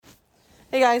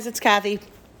Hey guys, it's Kathy,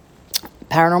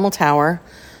 Paranormal Tower.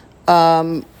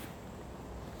 So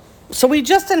we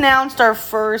just announced our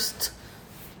first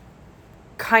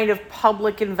kind of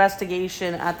public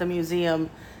investigation at the museum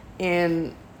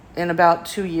in about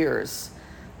 2 years.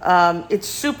 It's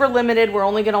super limited. We're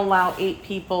only going to allow 8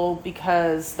 people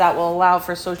because that will allow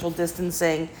for social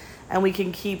distancing, and we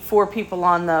can keep 4 people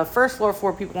on the first floor,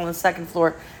 4 people on the second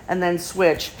floor, and then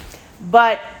switch.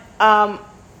 But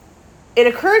it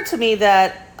occurred to me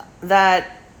that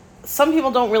some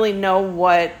people don't really know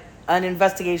what an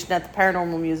investigation at the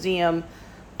Paranormal Museum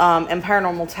and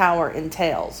Paranormal Tower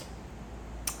entails.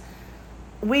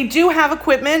 We do have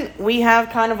equipment. We have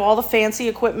kind of all the fancy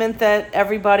equipment that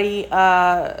everybody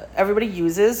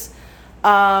uses. We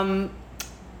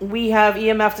have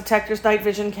EMF detectors, night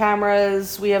vision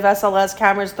cameras. We have SLS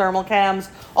cameras, thermal cams,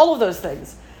 all of those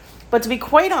things. But to be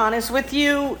quite honest with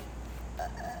you,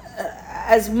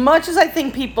 as much as I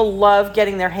think people love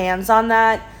getting their hands on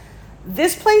that,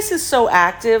 this place is so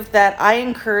active that I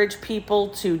encourage people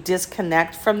to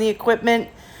disconnect from the equipment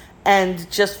and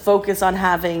just focus on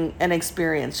having an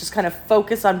experience. Just kind of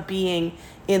focus on being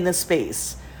in the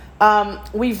space.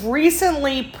 We've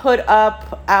recently put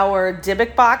up our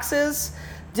Dybbuk boxes.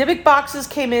 Dybbuk boxes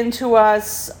came into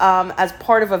us as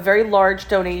part of a very large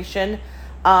donation.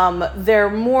 They're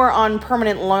more on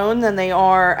permanent loan than they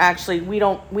are actually. We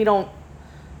don't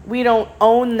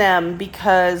own them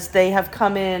because they have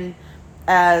come in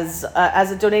as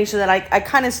a donation that I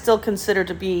kind of still consider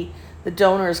to be the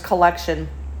donor's collection.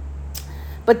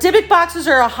 But Dybbuk boxes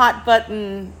are a hot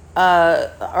button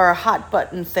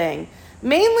thing,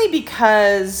 mainly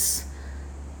because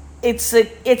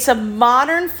it's a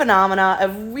modern phenomena, a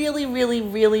really, really,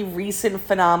 really recent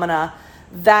phenomena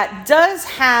that does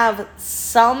have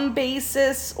some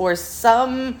basis or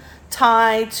some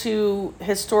tie to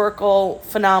historical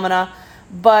phenomena,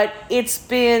 but it's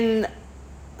been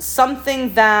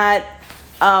something that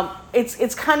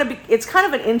it's kind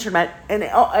of an internet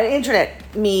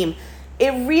meme.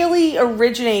 It really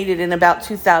originated in about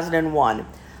 2001,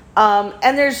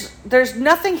 and there's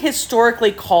nothing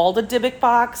historically called a Dybbuk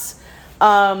box.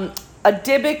 A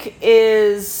Dybbuk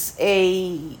is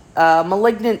a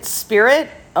malignant spirit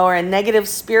or a negative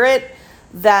spirit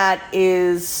that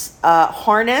is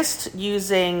harnessed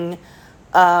using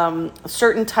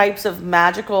certain types of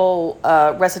magical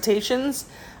recitations.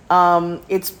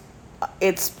 It's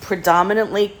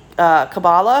predominantly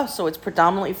Kabbalah, so it's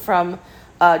predominantly from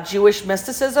Jewish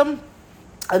mysticism.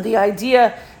 The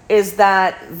idea is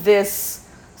that this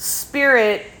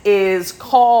spirit is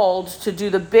called to do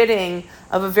the bidding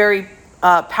of a very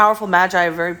powerful magi,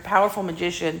 a very powerful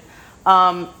magician.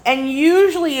 And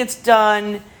usually it's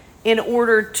done in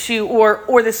order to,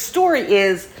 or the story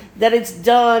is that it's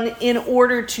done in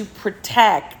order to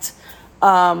protect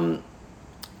a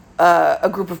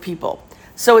group of people.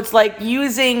 So it's like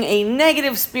using a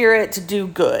negative spirit to do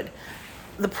good.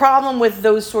 The problem with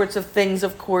those sorts of things,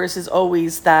 of course, is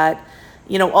always that,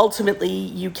 ultimately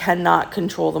you cannot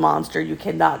control the monster. You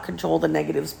cannot control the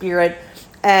negative spirit,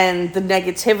 and the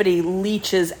negativity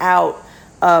leaches out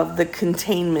of the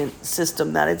containment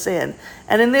system that it's in.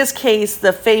 And in this case,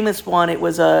 the famous one, it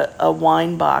was a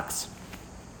wine box.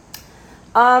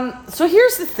 So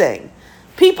here's the thing.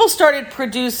 People started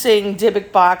producing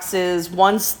Dybbuk boxes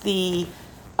once the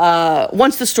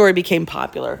story became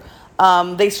popular.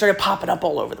 They started popping up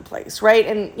all over the place, right?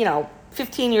 And,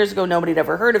 15 years ago, nobody had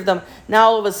ever heard of them.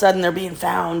 Now, all of a sudden, they're being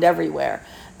found everywhere.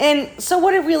 And so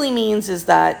what it really means is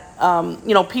that,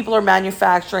 people are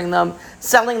manufacturing them,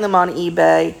 selling them on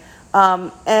eBay,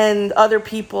 and other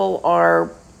people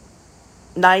are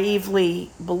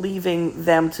naively believing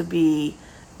them to be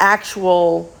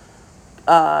actual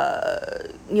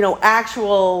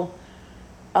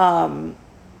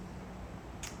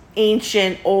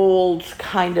ancient, old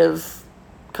kind of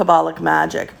Kabbalic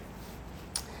magic.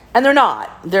 And they're not.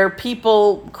 They're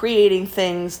people creating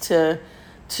things to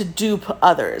dupe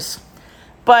others.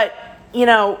 But,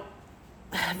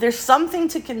 there's something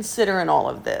to consider in all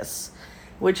of this,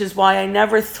 which is why I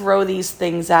never throw these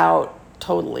things out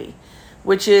totally,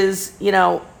 which is,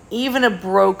 even a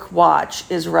broke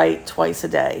watch is right twice a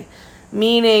day.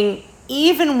 Meaning,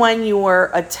 even when you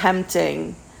are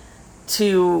attempting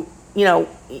to,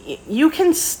 you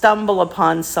can stumble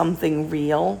upon something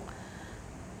real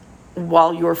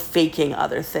while you're faking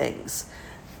other things.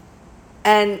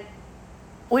 And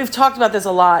we've talked about this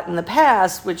a lot in the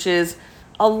past, which is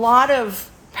a lot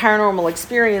of paranormal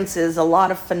experiences, a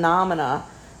lot of phenomena,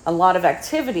 a lot of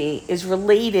activity is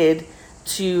related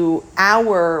to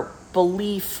our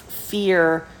belief,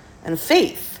 fear, and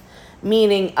faith.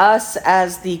 meaning us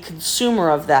as the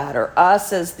consumer of that, or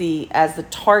us as the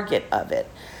target of it.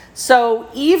 So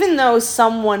even though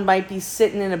someone might be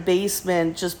sitting in a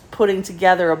basement just putting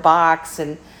together a box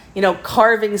and,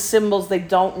 carving symbols they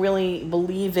don't really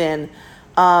believe in,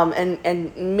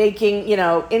 and making,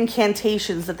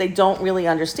 incantations that they don't really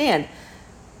understand,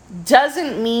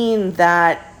 doesn't mean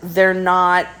that they're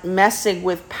not messing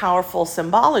with powerful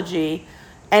symbology.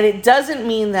 And it doesn't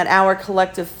mean that our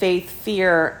collective faith,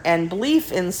 fear, and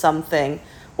belief in something,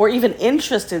 or even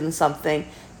interest in something,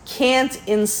 can't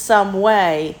in some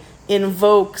way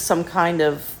invoke some kind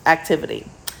of activity.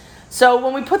 So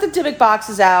when we put the Dybbuk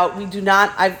boxes out, we do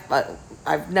not,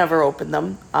 I've never opened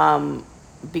them,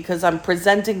 because I'm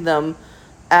presenting them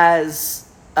as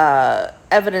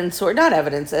evidence, or not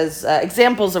evidence, as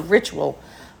examples of ritual.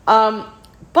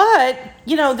 But,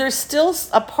 there's still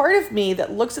a part of me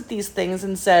that looks at these things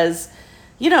and says,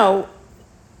 they're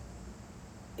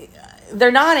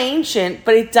not ancient,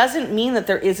 but it doesn't mean that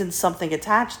there isn't something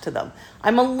attached to them.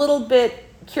 I'm a little bit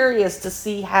curious to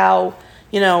see how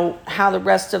the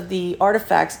rest of the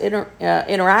artifacts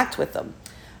interact with them.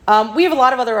 We have a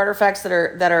lot of other artifacts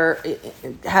that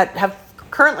have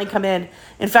currently come in.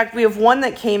 In fact, we have one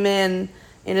that came in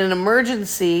an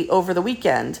emergency over the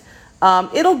weekend.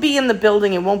 It'll be in the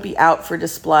building. It won't be out for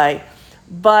display.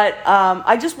 But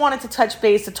I just wanted to touch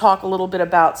base to talk a little bit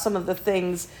about some of the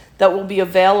things that will be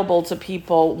available to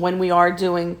people when we are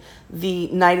doing the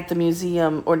Night at the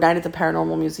Museum, or Night at the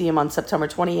Paranormal Museum, on September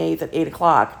 28th at 8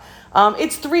 o'clock.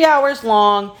 It's 3 hours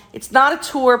long. It's not a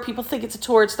tour. People think it's a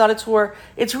tour. It's not a tour.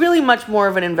 It's really much more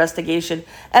of an investigation.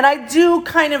 And I do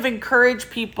kind of encourage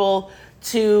people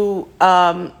to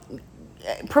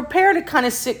prepare to kind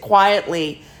of sit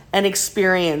quietly and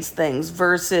experience things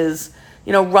versus,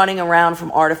 running around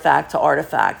from artifact to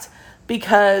artifact,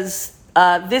 because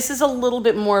this is a little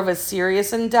bit more of a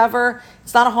serious endeavor.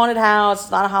 It's not a haunted house.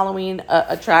 It's not a Halloween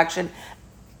attraction.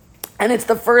 And it's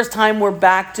the first time we're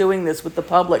back doing this with the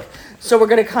public. So we're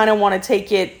going to kind of want to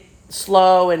take it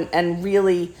slow and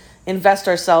really invest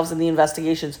ourselves in the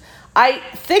investigations. I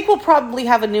think we'll probably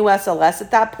have a new SLS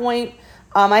at that point.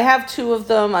 I have 2 of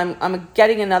them. I'm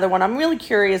getting another one. I'm really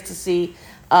curious to see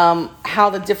how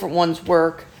the different ones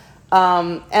work.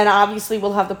 And obviously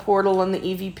we'll have the portal and the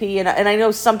EVP. And I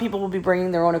know some people will be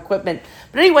bringing their own equipment.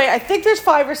 But anyway, I think there's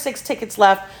 5 or 6 tickets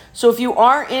left. So if you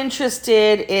are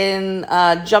interested in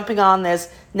jumping on this,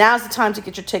 now's the time to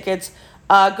get your tickets.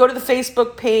 Go to the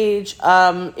Facebook page.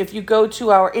 If you go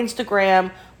to our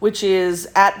Instagram, which is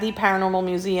at the Paranormal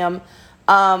Museum,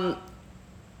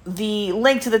 the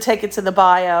link to the tickets in the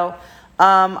bio.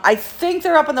 I think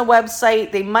they're up on the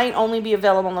website. They might only be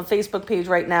available on the Facebook page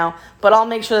right now, but I'll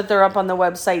make sure that they're up on the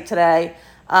website today.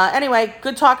 Anyway,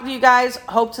 good talking to you guys.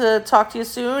 Hope to talk to you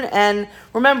soon. And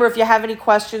remember, if you have any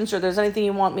questions or there's anything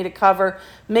you want me to cover,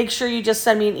 make sure you just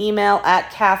send me an email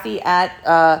at Kathy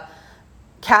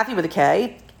with a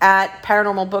K, at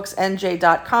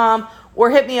paranormalbooksnj.com, or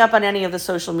hit me up on any of the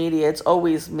social media. It's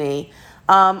always me.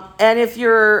 And if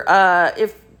you're,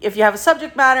 if you have a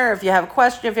subject matter, if you have a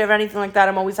question, if you have anything like that,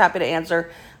 I'm always happy to answer.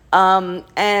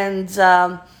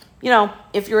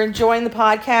 If you're enjoying the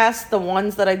podcast, the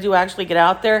ones that I do actually get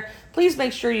out there, please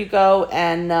make sure you go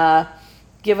and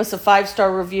give us a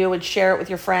 5-star review and share it with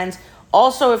your friends.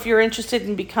 Also, if you're interested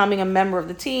in becoming a member of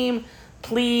the team,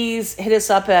 please hit us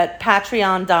up at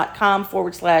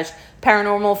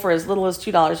patreon.com/paranormal for as little as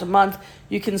 $2 a month.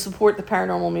 You can support the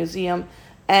Paranormal Museum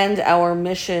and our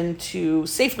mission to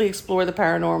safely explore the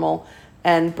paranormal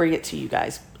and bring it to you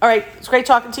guys. All right, it's great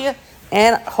talking to you,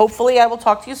 and hopefully I will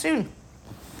talk to you soon.